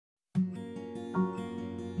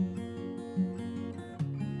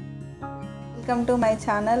Welcome to my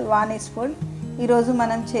channel Vani's food. ఈరోజు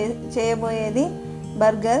మనం చేయబోయేది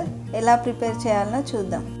బర్గర్. ఎలా ప్రిపేర్ చేయాలో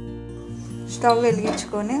చూద్దాం. స్టవ్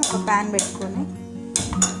వెలిగించుకొని ఒక ప్యాన్ పెట్టుకొని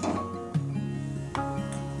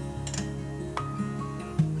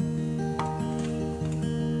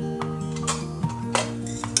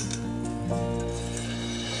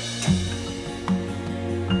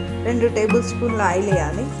రెండు టేబుల్ స్పూన్ల ఆయిల్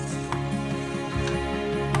వేయాలి.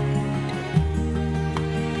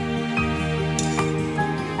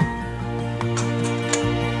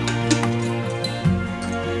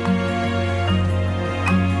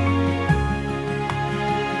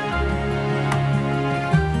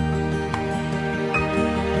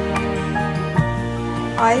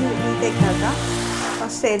 ఆయిల్ హీట్ ఎక్కాక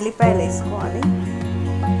ఫస్ట్ ఎల్లిపాయలు వేసుకోవాలి.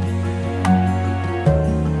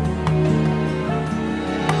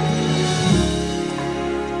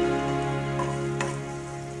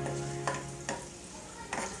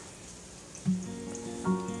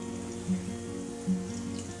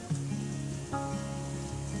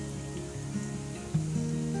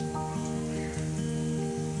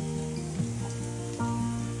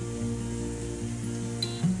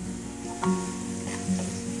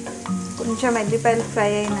 కొంచెం ఎల్లిపాయలు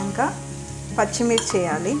ఫ్రై అయినాక పచ్చిమిర్చి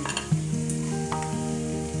వేయాలి.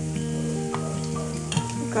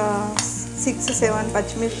 ఒక 6-7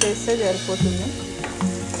 పచ్చిమిర్చి వేస్తే సరిపోతుంది.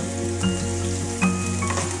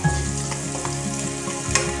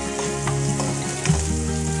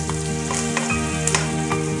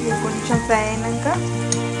 ఇది కొంచెం ఫ్రై అయినాక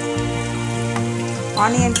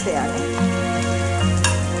ఆనియన్స్ వేయాలి.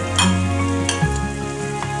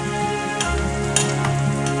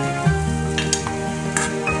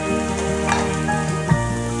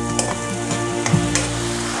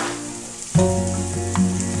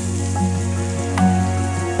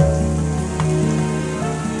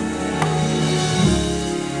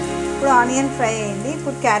 ఇప్పుడు ఆనియన్ ఫ్రై అయింది.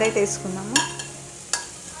 ఇప్పుడు క్యారెట్ వేసుకున్నాము.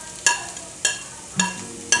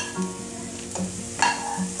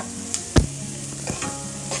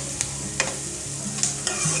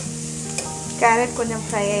 క్యారెట్ కొంచెం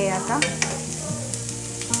ఫ్రై అయ్యాక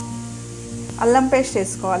అల్లం పేస్ట్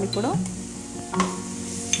వేసుకోవాలి. ఇప్పుడు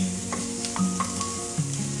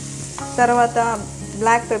తర్వాత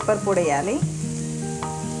బ్లాక్ పెప్పర్ పొడి వేయాలి.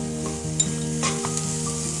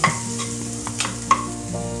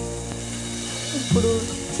 ఇప్పుడు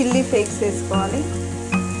చిల్లీ ఫ్లేక్స్ వేసుకోవాలి.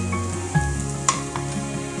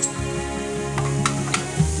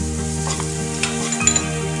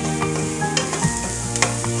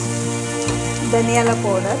 ధనియాల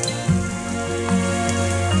పౌడర్,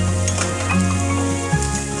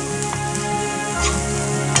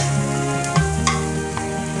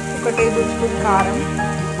 ఒక టేబుల్ స్పూన్ కారం,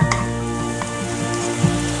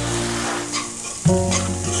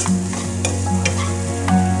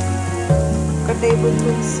 టేబుల్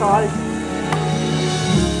స్పూన్ సాల్ట్.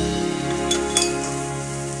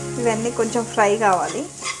 ఇవన్నీ కొంచెం ఫ్రై కావాలి.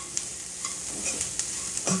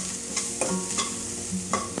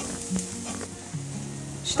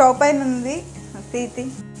 స్టవ్ పైన ఉంది ప్రీతి.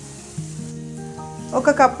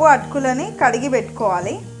 ఒక కప్పు అటుకులని కడిగి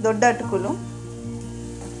పెట్టుకోవాలి, దొడ్డ అటుకులు.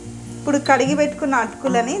 ఇప్పుడు కడిగి పెట్టుకున్న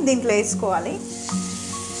అటుకులని దీంట్లో వేసుకోవాలి.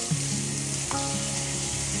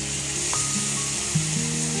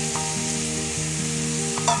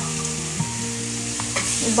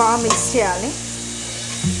 బాగా మిక్స్ చేయాలి.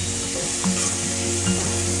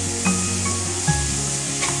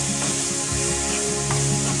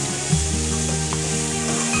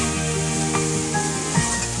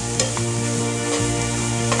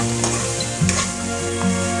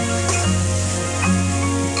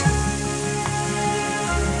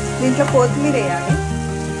 దీంట్లో కొత్తిమీర వేయాలి.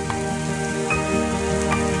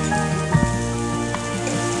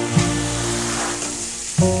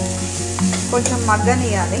 కొంచెం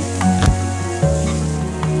మగ్గనియాలి.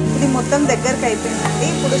 ఇది మొత్తం దగ్గరకు అయిపోయిందండి.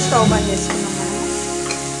 ఇప్పుడు స్టవ్ బంద్ చేసుకున్నాం. మనం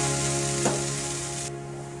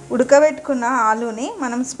ఉడకబెట్టుకున్న ఆలూని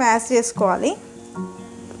మనం స్మాష్ చేసుకోవాలి.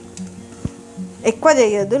 ఎక్కువ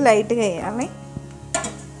చేయొద్దు, లైట్గా వేయాలి.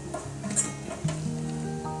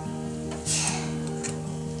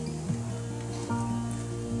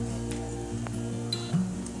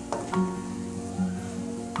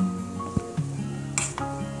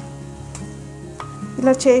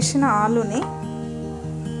 ఇలా చేసిన ఆలూని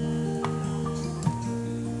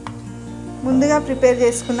ముందుగా ప్రిపేర్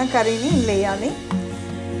చేసుకున్న కర్రీని వేయాలి.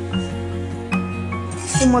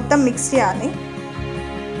 ఇది మొత్తం మిక్స్ చేయాలి.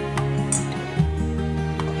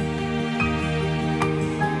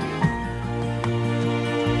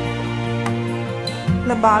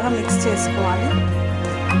 ఇలా బాగా మిక్స్ చేసుకోవాలి.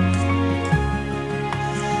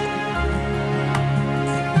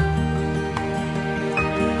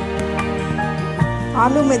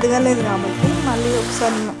 ఆలు మెదగలేదు కాబట్టి మళ్ళీ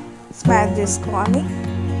ఒకసారి స్మాష్ చేసుకోవాలి.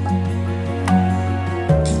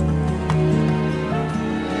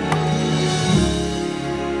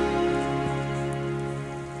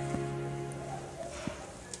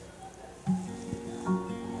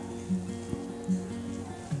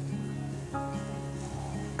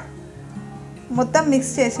 మొత్తం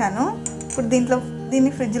మిక్స్ చేశాను. ఇప్పుడు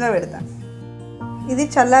దీన్ని ఫ్రిడ్జ్లో పెడతాను. ఇది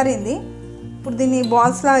చల్లారింది. ఇప్పుడు దీన్ని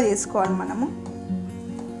బాల్స్ లాగా చేసుకోవాలి మనము.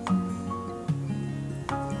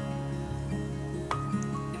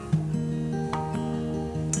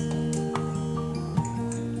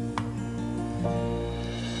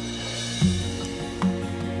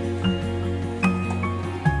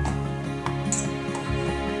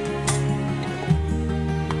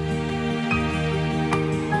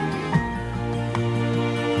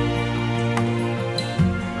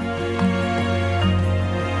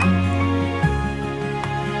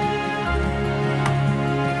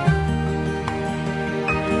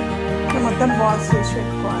 మొత్తం బాల్స్ చేసి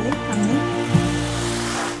పెట్టుకోవాలి అన్నీ.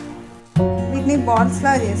 వీటిని బాల్స్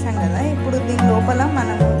లాగా చేసాం కదా. ఇప్పుడు దీని లోపల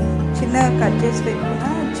మనము చిన్నగా కట్ చేసి పెట్టుకున్న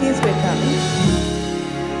చీజ్ పెట్టాలి.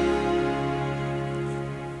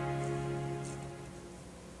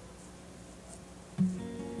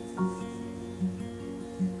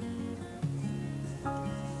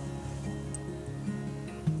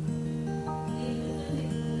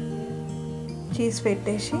 చీజ్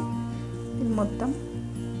పెట్టేసి ఇది మొత్తం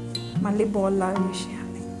మళ్ళీ బాల్ లాగా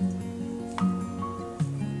చేసేయాలి.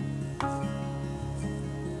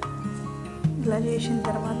 ఇలా చేసిన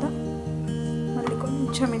తర్వాత మళ్ళీ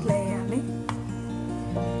కొంచెం ఇట్లా వేయాలి.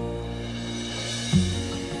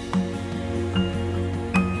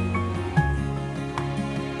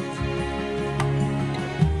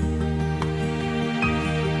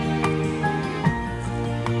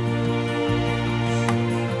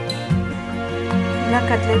 ఇలా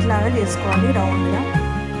కట్లెట్ లాగా చేసుకోవాలి రౌండ్గా.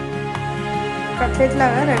 కట్లెట్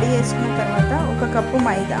లాగా రెడీ చేసుకున్న తర్వాత 1 కప్పు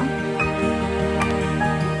మైదా,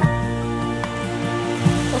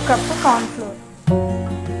 1 కప్పు కార్న్ఫ్లోర్,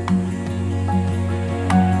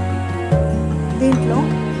 దీంట్లో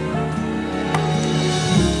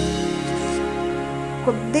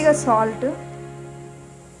కొద్దిగా సాల్ట్,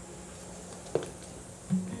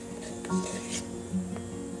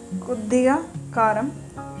 కొద్దిగా కారం,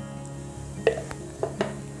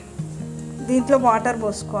 దీంట్లో వాటర్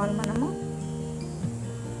పోసుకోవాలి మనము.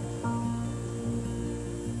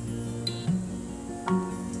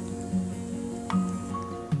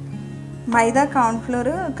 మైదా కార్న్ఫ్లోర్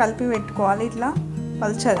కలిపి పెట్టుకోవాలి ఇట్లా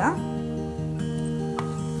పల్చగా.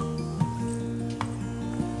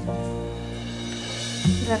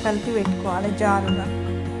 ఇలా కలిపి పెట్టుకోవాలి జారుగా.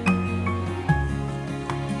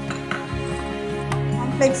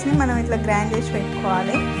 కాంప్లెక్స్ని మనం ఇట్లా గ్రైండ్ చేసి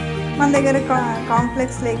పెట్టుకోవాలి. మన దగ్గర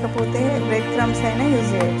కాంప్లెక్స్ లేకపోతే బ్రెడ్ క్రమ్స్ అయినా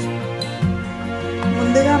యూజ్ చేయొచ్చు.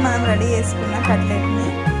 ముందుగా మనం రెడీ చేసుకున్న కట్లెట్ని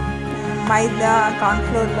మైదా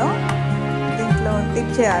కార్న్ఫ్లోర్లో దీంట్లో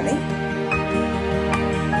డిప్ చేయాలి.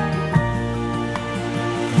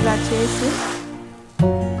 ఇలా చేసి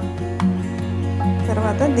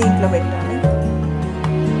తర్వాత దీంట్లో పెట్టాలి.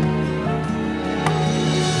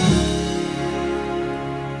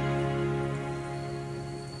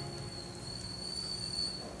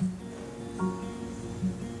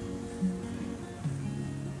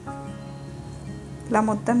 ఇలా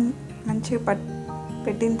మొత్తం మంచిగా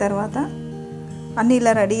పెట్టిన తర్వాత అన్నీ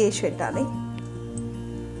ఇలా రెడీ చేసి పెట్టాలి.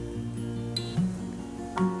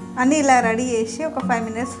 అన్నీ ఇలా రెడీ చేసి ఒక 5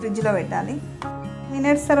 మినిట్స్ ఫ్రిడ్జ్లో పెట్టాలి.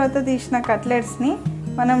 మినిట్స్ తర్వాత తీసిన కట్లెట్స్ని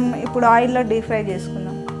మనం ఇప్పుడు ఆయిల్లో డీప్ ఫ్రై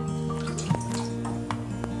చేసుకుందాం.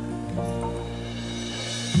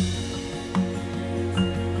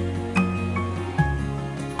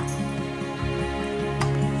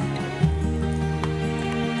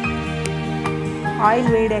 ఆయిల్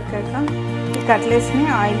వేడెక్కాక ఈ కట్లెట్స్ని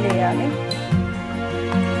ఆయిల్ వేయాలి.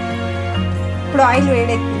 ఇప్పుడు ఆయిల్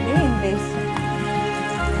వేడెక్కింది, ఇందులో వేస్తాం.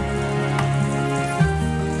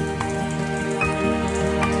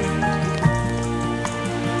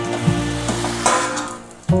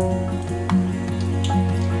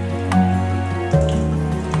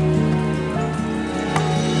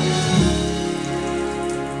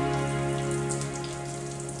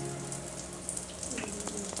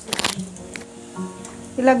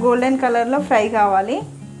 ఇలా గోల్డెన్ కలర్లో ఫ్రై కావాలి.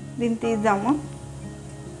 దీన్ని తీద్దాము.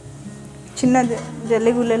 చిన్న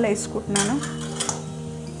జల్లి గుళ్ళలో వేసుకుంటున్నాను.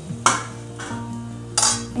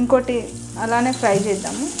 ఇంకోటి అలానే ఫ్రై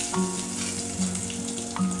చేద్దాము.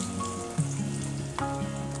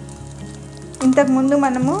 ఇంతకుముందు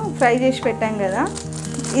మనము ఫ్రై చేసి పెట్టాం కదా,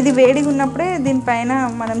 ఇది వేడిగా ఉన్నప్పుడే దీనిపైన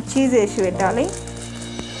మనం చీజ్ వేసి పెట్టాలి.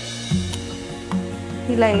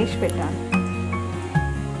 ఇలా వేసి పెట్టాలి.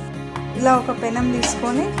 ఇలా ఒక పెనం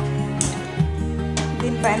తీసుకొని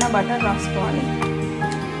దీనిపైన బటర్ రాసుకోవాలి.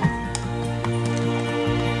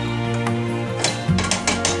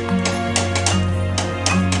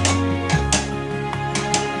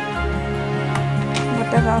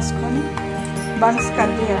 బటర్ రాసుకొని బన్స్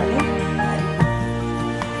కట్ చేయాలి.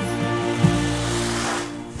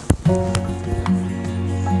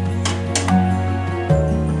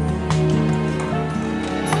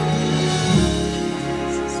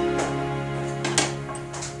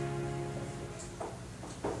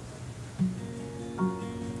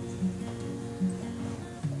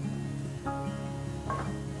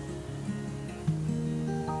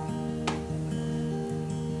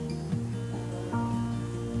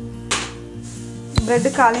 బ్రెడ్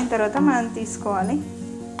కాలిన తర్వాత మనం తీసుకోవాలి.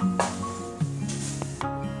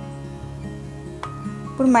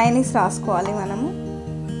 ఇప్పుడు మైనీస్ రాసుకోవాలి మనము.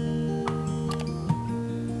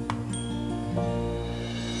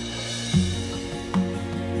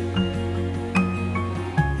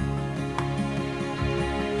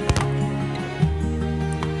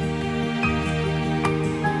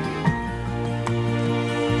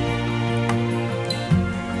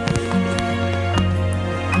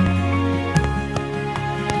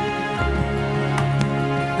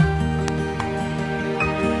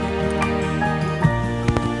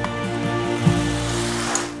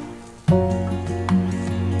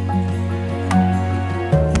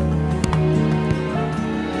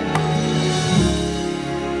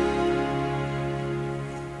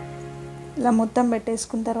 ఇలా మొత్తం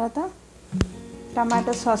పెట్టేసుకున్న తర్వాత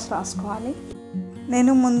టమాటో సాస్ రాసుకోవాలి.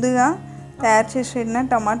 నేను ముందుగా తయారు చేసిన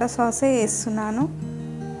టమాటో సాసే వేస్తున్నాను.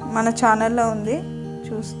 మన ఛానల్లో ఉంది,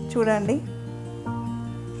 చూడండి.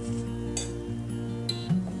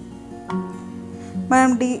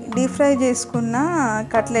 మనం డీప్ ఫ్రై చేసుకున్న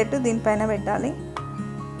కట్లెట్ దీనిపైన పెట్టాలి.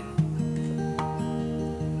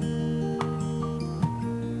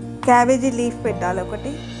 క్యాబేజీ లీఫ్ పెట్టాలి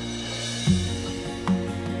ఒకటి.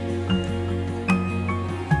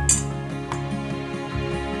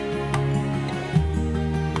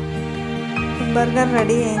 బర్గర్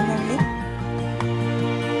రెడీ అయిందండి.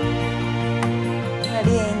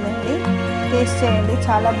 టేస్ట్ చేయండి,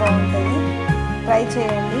 చాలా బాగుంటుంది. ట్రై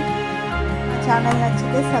చేయండి. ఛానల్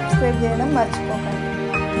నచ్చితే సబ్స్క్రైబ్ చేయడం మర్చిపోకండి.